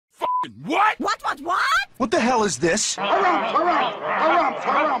What? What? What the hell is this? Harumph.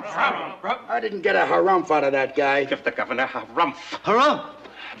 I didn't get a harumph out of that guy. Give the governor harumph. Harumph?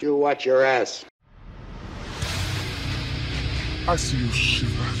 You watch your ass. I see you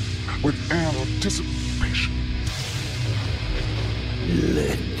shiver with anticipation.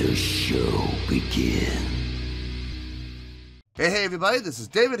 Let the show begin. Hey everybody, this is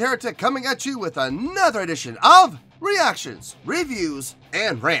David Heretic coming at you with another edition of Reactions, Reviews,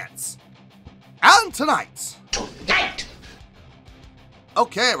 and Rants. And tonight...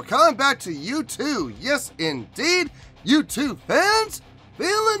 Okay, we're coming back to U2. Yes, indeed. U2 fans,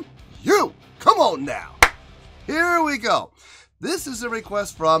 feeling you. Come on now. Here we go. This is a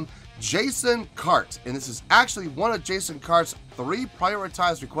request from Jason Cart, and this is actually one of Jason Cart's 3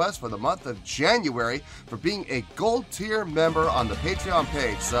 prioritized requests for the month of January for being a gold tier member on the Patreon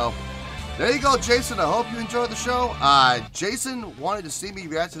page. So there you go, Jason. I hope you enjoyed the show. Jason wanted to see me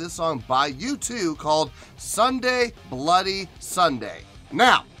react to this song by U2 called Sunday Bloody Sunday.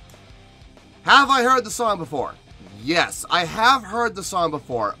 Now, have I heard the song before? Yes, I have heard the song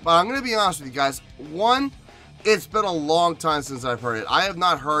before, but I'm going to be honest with you guys. One, it's been a long time since I've heard it. I have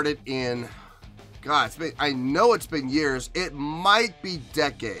not heard it in, God, I know it's been years. It might be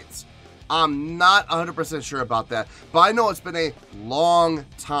decades. I'm not 100% sure about that, but I know it's been a long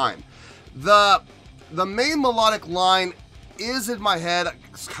time. The main melodic line is in my head,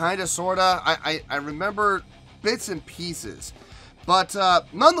 kind of, sort of. I remember bits and pieces. But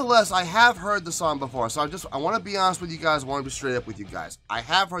nonetheless, I have heard the song before, so I want to be honest with you guys. I want to be straight up with you guys. I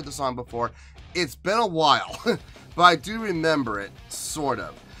have heard the song before. It's been a while, but I do remember it, sort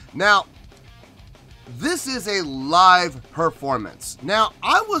of. Now, this is a live performance. Now,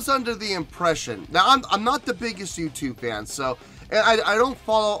 I was under the impression, now I'm not the biggest U2 fan, so, and I don't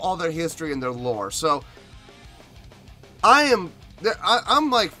follow all their history and their lore, so I'm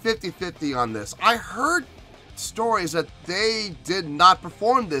like 50-50 on this. I heard stories that they did not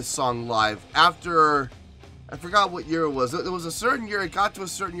perform this song live after, I forgot what year it was. There was a certain year, it got to a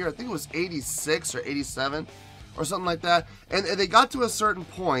certain year, I think it was 86 or 87 or something like that, and they got to a certain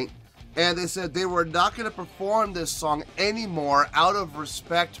point and they said they were not going to perform this song anymore out of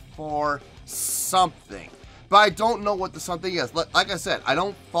respect for something. But I don't know what the something is. Like I said, I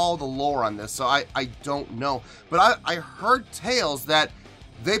don't follow the lore on this, so I don't know. But I heard tales that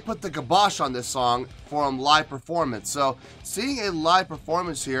they put the kibosh on this song for a live performance. So seeing a live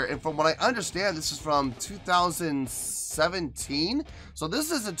performance here, and from what I understand, this is from 2017. So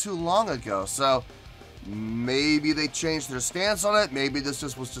this isn't too long ago. So maybe they changed their stance on it. Maybe this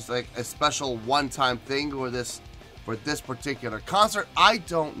just was just like a special one-time thing for this particular concert. I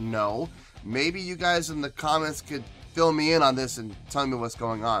don't know. Maybe you guys in the comments could fill me in on this and tell me what's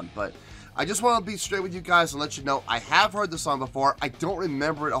going on. But I just want to be straight with you guys and let you know I have heard the song before. I don't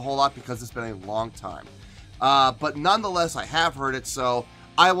remember it a whole lot because it's been a long time. But nonetheless, I have heard it, so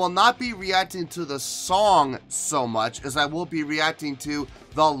I will not be reacting to the song so much as I will be reacting to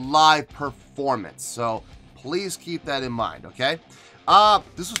the live performance. So please keep that in mind, okay?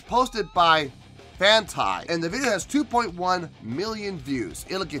 This was posted by Fantai, and the video has 2.1 million views.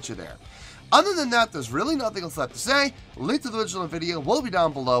 It'll get you there. Other than that, there's really nothing else left to say. Link to the original video will be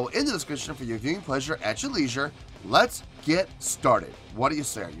down below in the description for your viewing pleasure at your leisure. Let's get started. What do you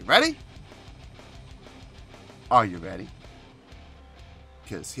say? Are you ready? Are you ready?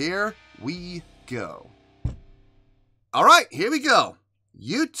 Because here we go. All right, here we go.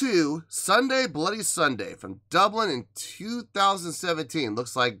 U2 Sunday Bloody Sunday from Dublin in 2017.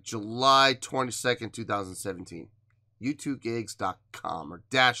 Looks like July 22nd, 2017. U2gigs.com or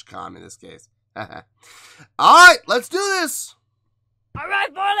 -com in this case. All right, let's do this. All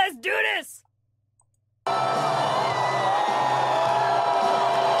right, boy, let's do this.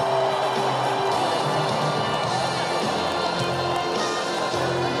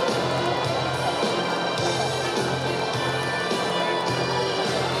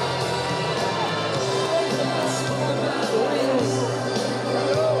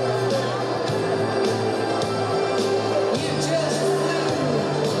 You just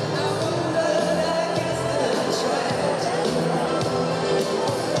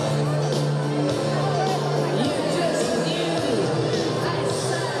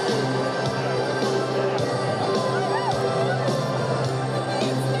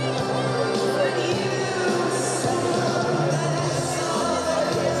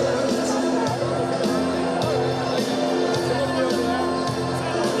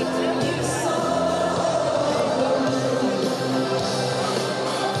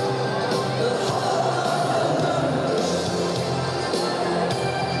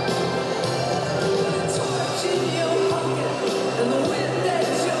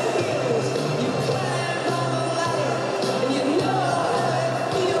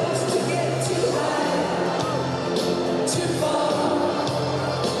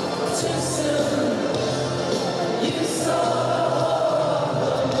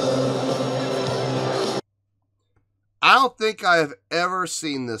don't think I have ever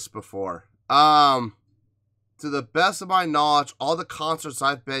seen this before. To the best of my knowledge, all the concerts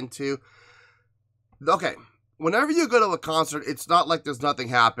I've been to. Okay, whenever you go to a concert, it's not like there's nothing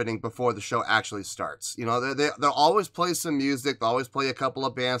happening before the show actually starts. You know, they'll always play some music. They'll always play a couple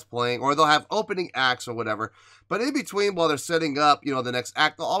of bands playing, or they'll have opening acts or whatever. But in between, while they're setting up, you know, the next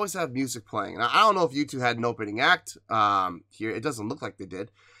act, they'll always have music playing. Now, I don't know if U2 had an opening act here. It doesn't look like they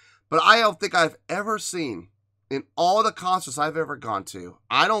did. But I don't think I've ever seen, in all the concerts I've ever gone to,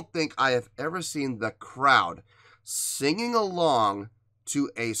 I don't think I have ever seen the crowd singing along to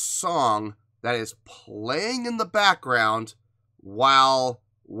a song that is playing in the background while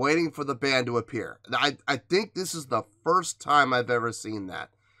waiting for the band to appear. I think this is the first time I've ever seen that.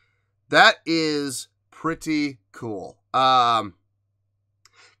 That is pretty cool. Kind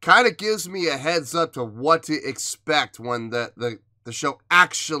of gives me a heads up to what to expect when the show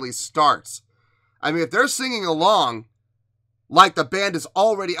actually starts. I mean, if they're singing along like the band is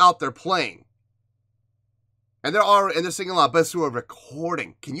already out there playing, and they're singing along, but it's through a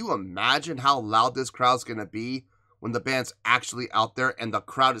recording. Can you imagine how loud this crowd's going to be when the band's actually out there and the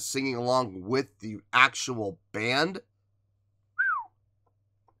crowd is singing along with the actual band?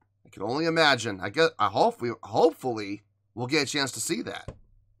 I can only imagine. Hopefully we'll get a chance to see that.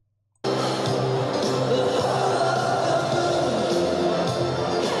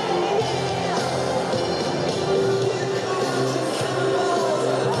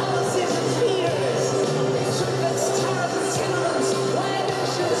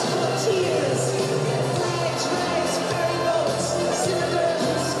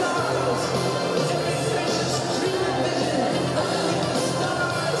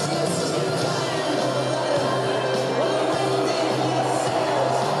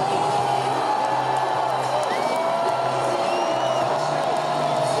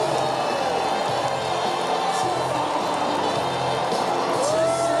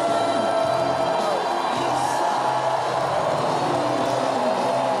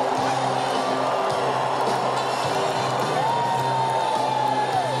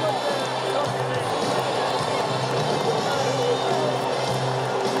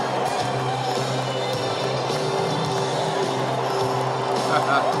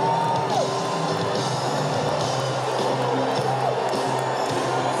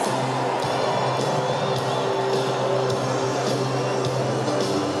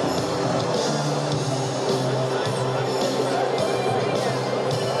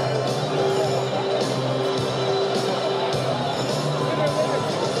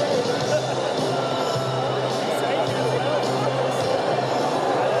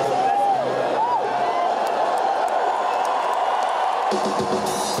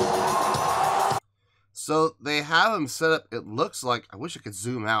 So they have him set up, it looks like, I wish I could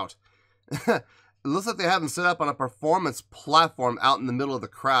zoom out. It looks like they have him set up on a performance platform out in the middle of the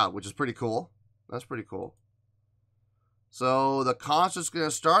crowd, which is pretty cool. That's pretty cool. So the concert's going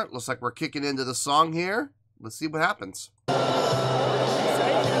to start. Looks like we're kicking into the song here. Let's see what happens.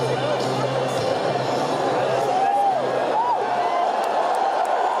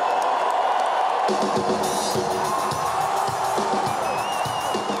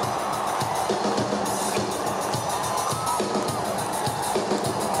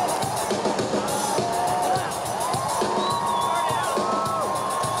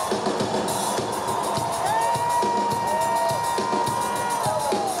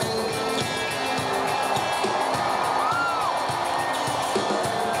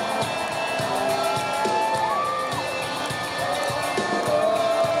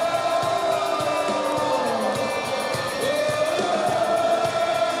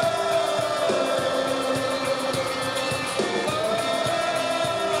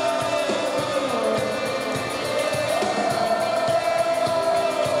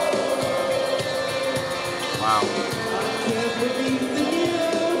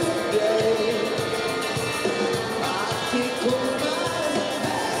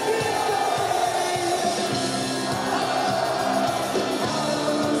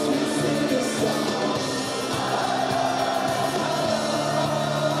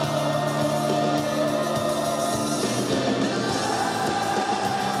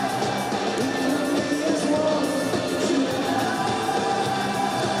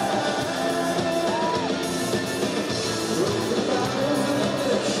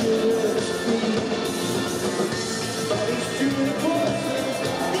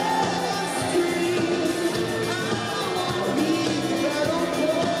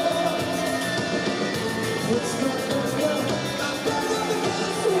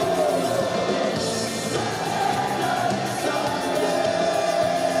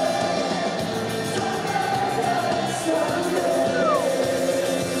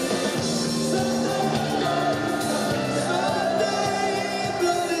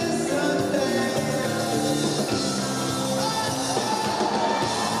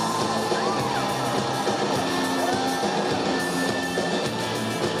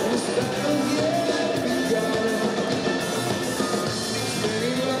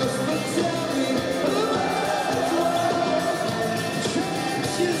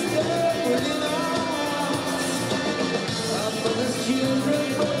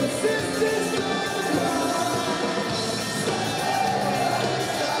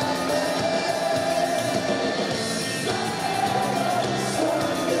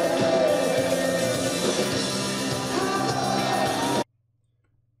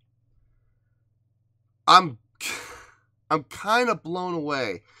 I'm kind of blown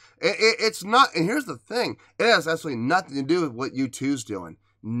away. It's not, and here's the thing, it has absolutely nothing to do with what U2's doing.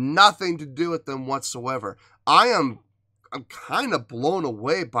 Nothing to do with them whatsoever. I'm kind of blown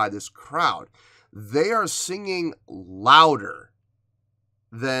away by this crowd. They are singing louder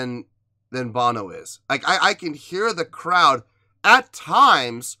than Bono is. Like, I can hear the crowd at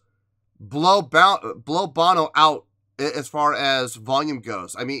times blow Bono out as far as volume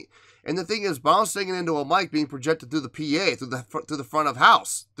goes. I mean, and the thing is, Bono's singing into a mic being projected through the PA, through the front of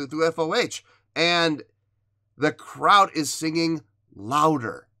house, through FOH, and the crowd is singing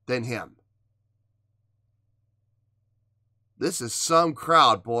louder than him. This is some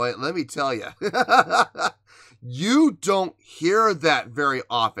crowd, boy. Let me tell you. You don't hear that very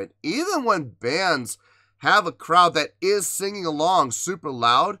often. Even when bands have a crowd that is singing along super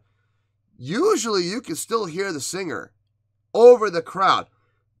loud, usually you can still hear the singer over the crowd.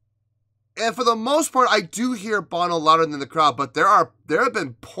 And for the most part, I do hear Bono louder than the crowd, but there have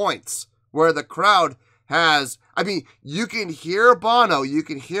been points where the crowd has, I mean, you can hear Bono, you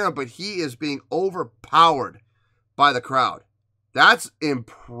can hear him, but he is being overpowered by the crowd. That's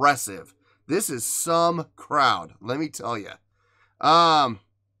impressive. This is some crowd, let me tell you.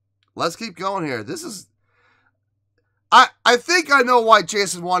 Let's keep going here. This is, I think I know why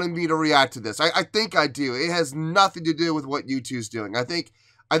Jason wanted me to react to this. I think I do. It has nothing to do with what U2's doing. I think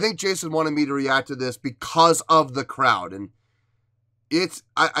Jason wanted me to react to this because of the crowd, and it's,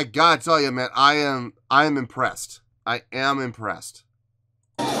 I gotta tell you, man, I am impressed. I am impressed.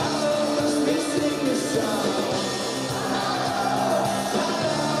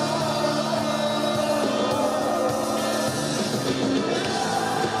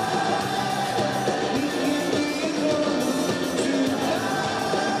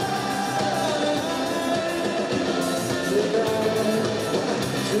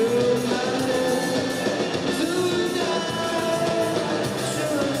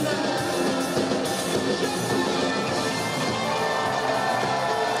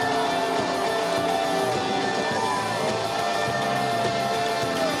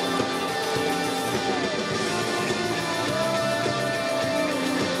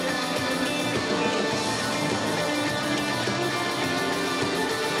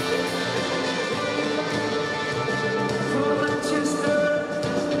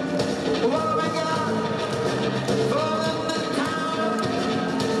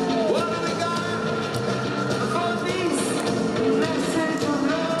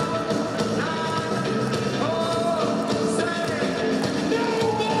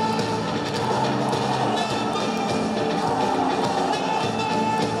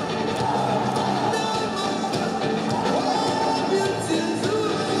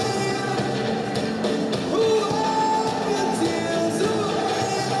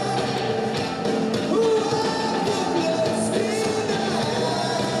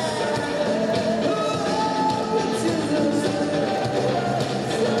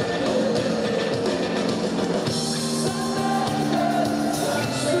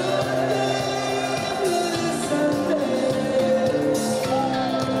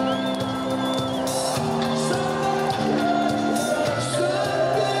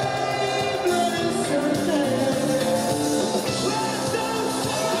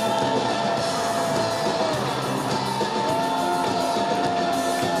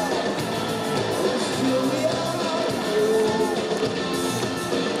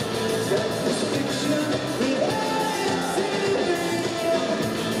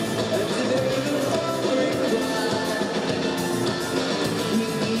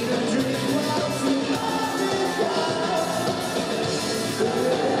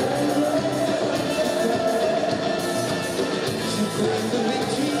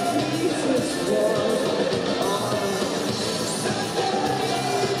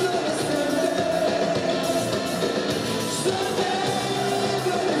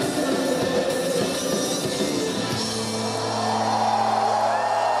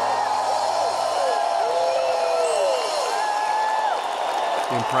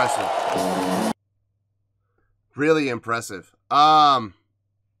 Impressive. Really impressive. That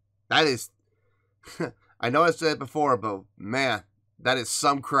is, I know I said it before, but man, that is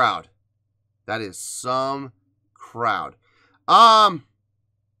some crowd. That is some crowd. Let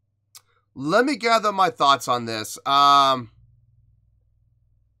me gather my thoughts on this. I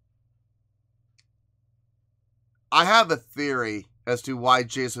have a theory as to why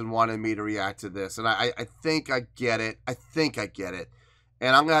Jason wanted me to react to this, and I think I get it. I think I get it.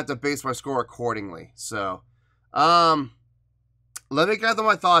 And I'm going to have to base my score accordingly. So, let me gather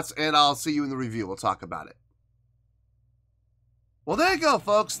my thoughts, and I'll see you in the review. We'll talk about it. Well, there you go,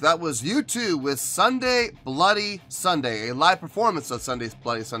 folks. That was U2 with Sunday Bloody Sunday, a live performance of Sunday's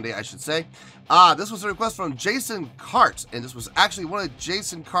Bloody Sunday, I should say. This was a request from Jason Cart, and this was actually one of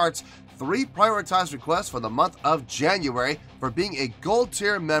Jason Cart's 3 prioritized requests for the month of January for being a gold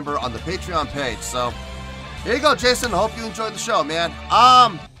tier member on the Patreon page. So, here you go, Jason. Hope you enjoyed the show, man.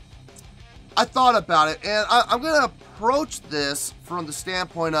 I thought about it, and I'm going to approach this from the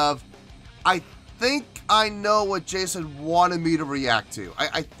standpoint of, I think I know what Jason wanted me to react to.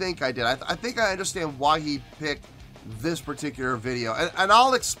 I think I did. I think I understand why he picked this particular video. And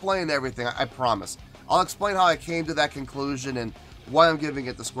I'll explain everything, I promise. I'll explain how I came to that conclusion and why I'm giving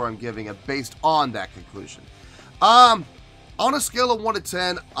it the score I'm giving it based on that conclusion. On a scale of 1 to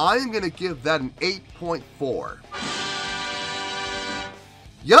 10, I'm going to give that an 8.4.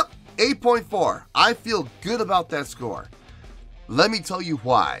 Yep, 8.4. I feel good about that score. Let me tell you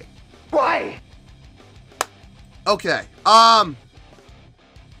why. Why? Okay, I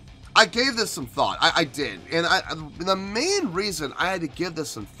gave this some thought. I did. And the main reason I had to give this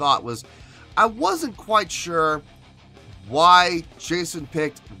some thought was I wasn't quite sure why Jason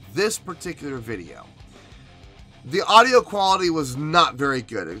picked this particular video. The audio quality was not very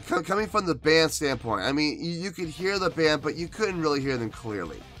good. Coming from the band standpoint, I mean, you could hear the band, but you couldn't really hear them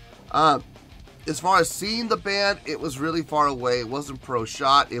clearly. As far as seeing the band, it was really far away. It wasn't pro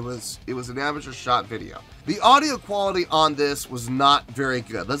shot. It was an amateur shot video. The audio quality on this was not very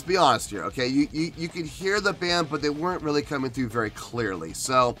good. Let's be honest here, okay? You could hear the band, but they weren't really coming through very clearly.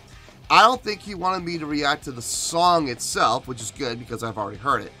 So I don't think he wanted me to react to the song itself, which is good because I've already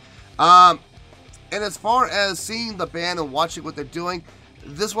heard it. And as far as seeing the band and watching what they're doing,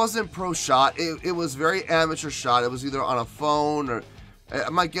 this wasn't pro shot. It was very amateur shot. It was either on a phone or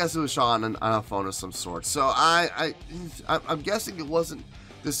my guess it was shot on a phone of some sort. So I'm guessing it wasn't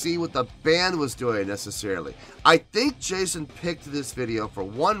to see what the band was doing necessarily. I think Jason picked this video for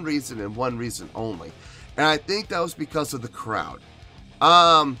one reason and one reason only, and I think that was because of the crowd.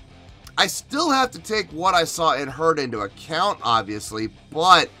 I still have to take what I saw and heard into account, obviously,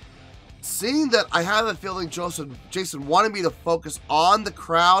 but seeing that I have a feeling Jason wanted me to focus on the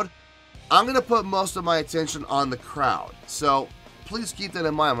crowd, I'm going to put most of my attention on the crowd. So please keep that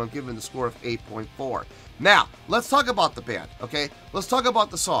in mind. I'm giving the score of 8.4. Now, let's talk about the band, okay? Let's talk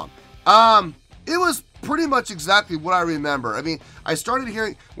about the song. It was pretty much exactly what I remember. I mean, I started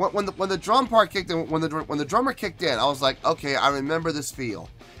hearing when the drum part kicked in, when the drummer kicked in, I was like, okay, I remember this feel.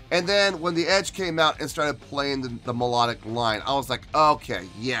 And then when the Edge came out and started playing the melodic line, I was like, okay,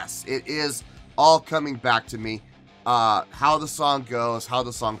 yes, it is all coming back to me. How the song goes, how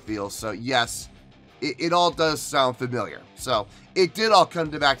the song feels. So yes, it all does sound familiar. So it did all come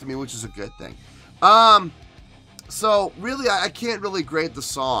back to me, which is a good thing. So really, I can't really grade the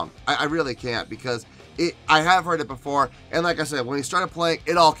song. I really can't, because I have heard it before, and like I said, when he started playing,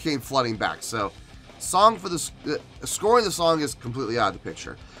 it all came flooding back. So song for scoring the song is completely out of the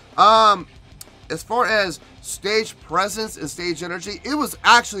picture. As far as stage presence and stage energy, it was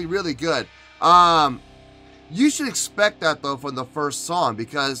actually really good. You should expect that though from the first song,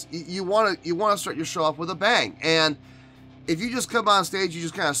 because you want to start your show off with a bang. And if you just come on stage, you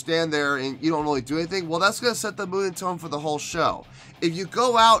just kind of stand there and you don't really do anything, well, that's going to set the mood and tone for the whole show. If you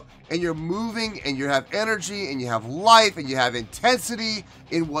go out and you're moving and you have energy and you have life and you have intensity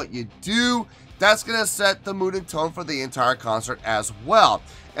in what you do, that's going to set the mood and tone for the entire concert as well.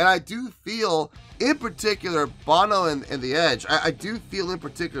 And I do feel, in particular, Bono and The Edge, I do feel in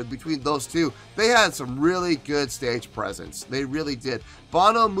particular between those two, they had some really good stage presence. They really did.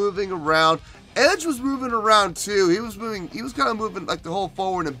 Bono moving around. Edge was moving around too. He was kind of moving like the whole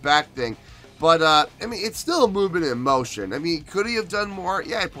forward and back thing. But, I mean, it's still a movement in motion. I mean, could he have done more?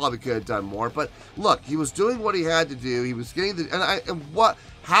 Yeah, he probably could have done more. But look, he was doing what he had to do. He was getting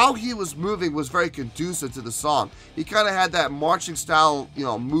how he was moving was very conducive to the song. He kind of had that marching style,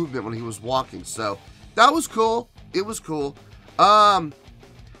 movement when he was walking. So that was cool. It was cool. But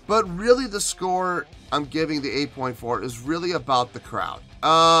really the score I'm giving the 8.4 is really about the crowd.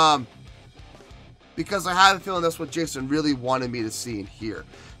 Because I have a feeling that's what Jason really wanted me to see and hear.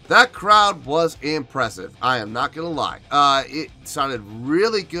 That crowd was impressive. I am not going to lie. It sounded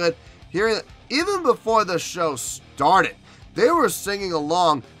really good. Hearing it, even before the show started, they were singing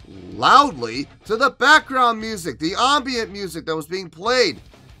along loudly to the background music, the ambient music that was being played,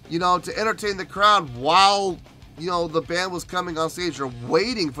 to entertain the crowd while, the band was coming on stage or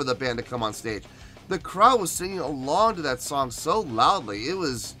waiting for the band to come on stage. The crowd was singing along to that song so loudly. It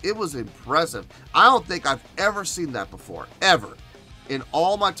was impressive. I don't think I've ever seen that before, ever. In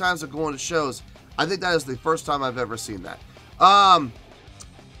all my times of going to shows, I think that is the first time I've ever seen that.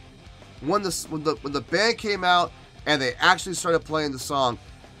 When the band came out, and they actually started playing the song.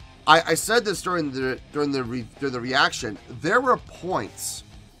 I said this during the reaction. There were points.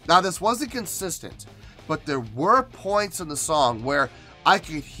 Now this wasn't consistent, but there were points in the song where I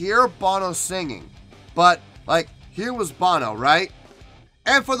could hear Bono singing, but like here was Bono, right?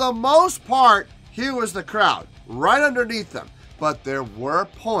 And for the most part, here was the crowd right underneath them. But there were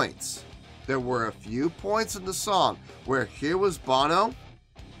points. There were a few points in the song where here was Bono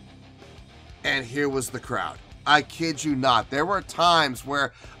and here was the crowd. I kid you not. There were times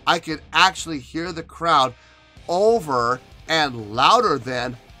where I could actually hear the crowd over and louder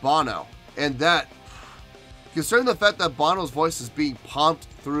than Bono. And that, considering the fact that Bono's voice is being pumped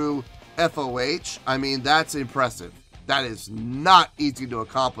through FOH, I mean, that's impressive. That is not easy to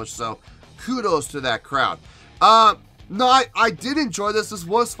accomplish, so kudos to that crowd. No, I did enjoy this. This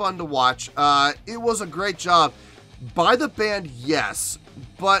was fun to watch. It was a great job by the band, yes,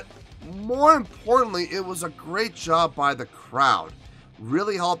 but more importantly, it was a great job by the crowd,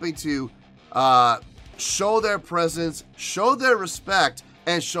 really helping to show their presence, show their respect,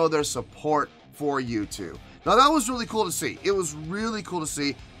 and show their support for U2. Now, that was really cool to see. It was really cool to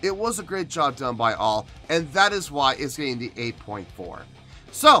see. It was a great job done by all, and that is why it's getting the 8.4.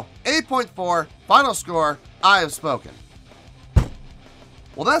 So, 8.4, final score, I have spoken.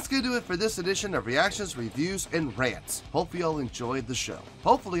 Well, that's going to do it for this edition of Reactions, Reviews, and Rants. Hopefully you all enjoyed the show.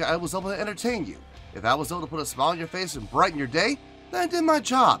 Hopefully I was able to entertain you. If I was able to put a smile on your face and brighten your day, then I did my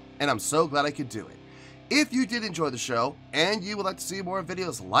job, and I'm so glad I could do it. If you did enjoy the show, and you would like to see more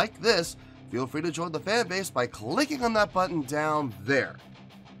videos like this, feel free to join the fan base by clicking on that button down there.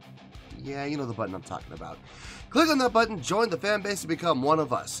 Yeah, you know the button I'm talking about. Click on that button, join the fan base, and become one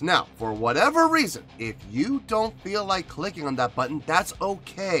of us. Now, for whatever reason, if you don't feel like clicking on that button, that's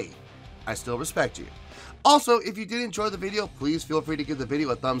okay. I still respect you. Also, if you did enjoy the video, please feel free to give the video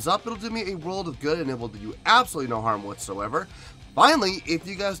a thumbs up. It'll do me a world of good, and it will do you absolutely no harm whatsoever. Finally, if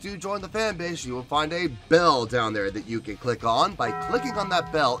you guys do join the fan base, you will find a bell down there that you can click on. By clicking on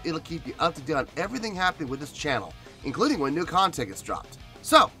that bell, it'll keep you up to date on everything happening with this channel, including when new content gets dropped.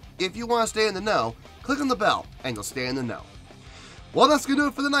 So, if you want to stay in the know, click on the bell and you'll stay in the know. Well, that's going to do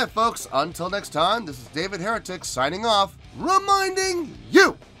it for the night, folks. Until next time, this is David Heretic signing off, reminding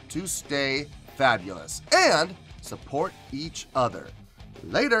you to stay fabulous and support each other.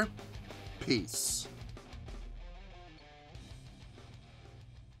 Later. Peace.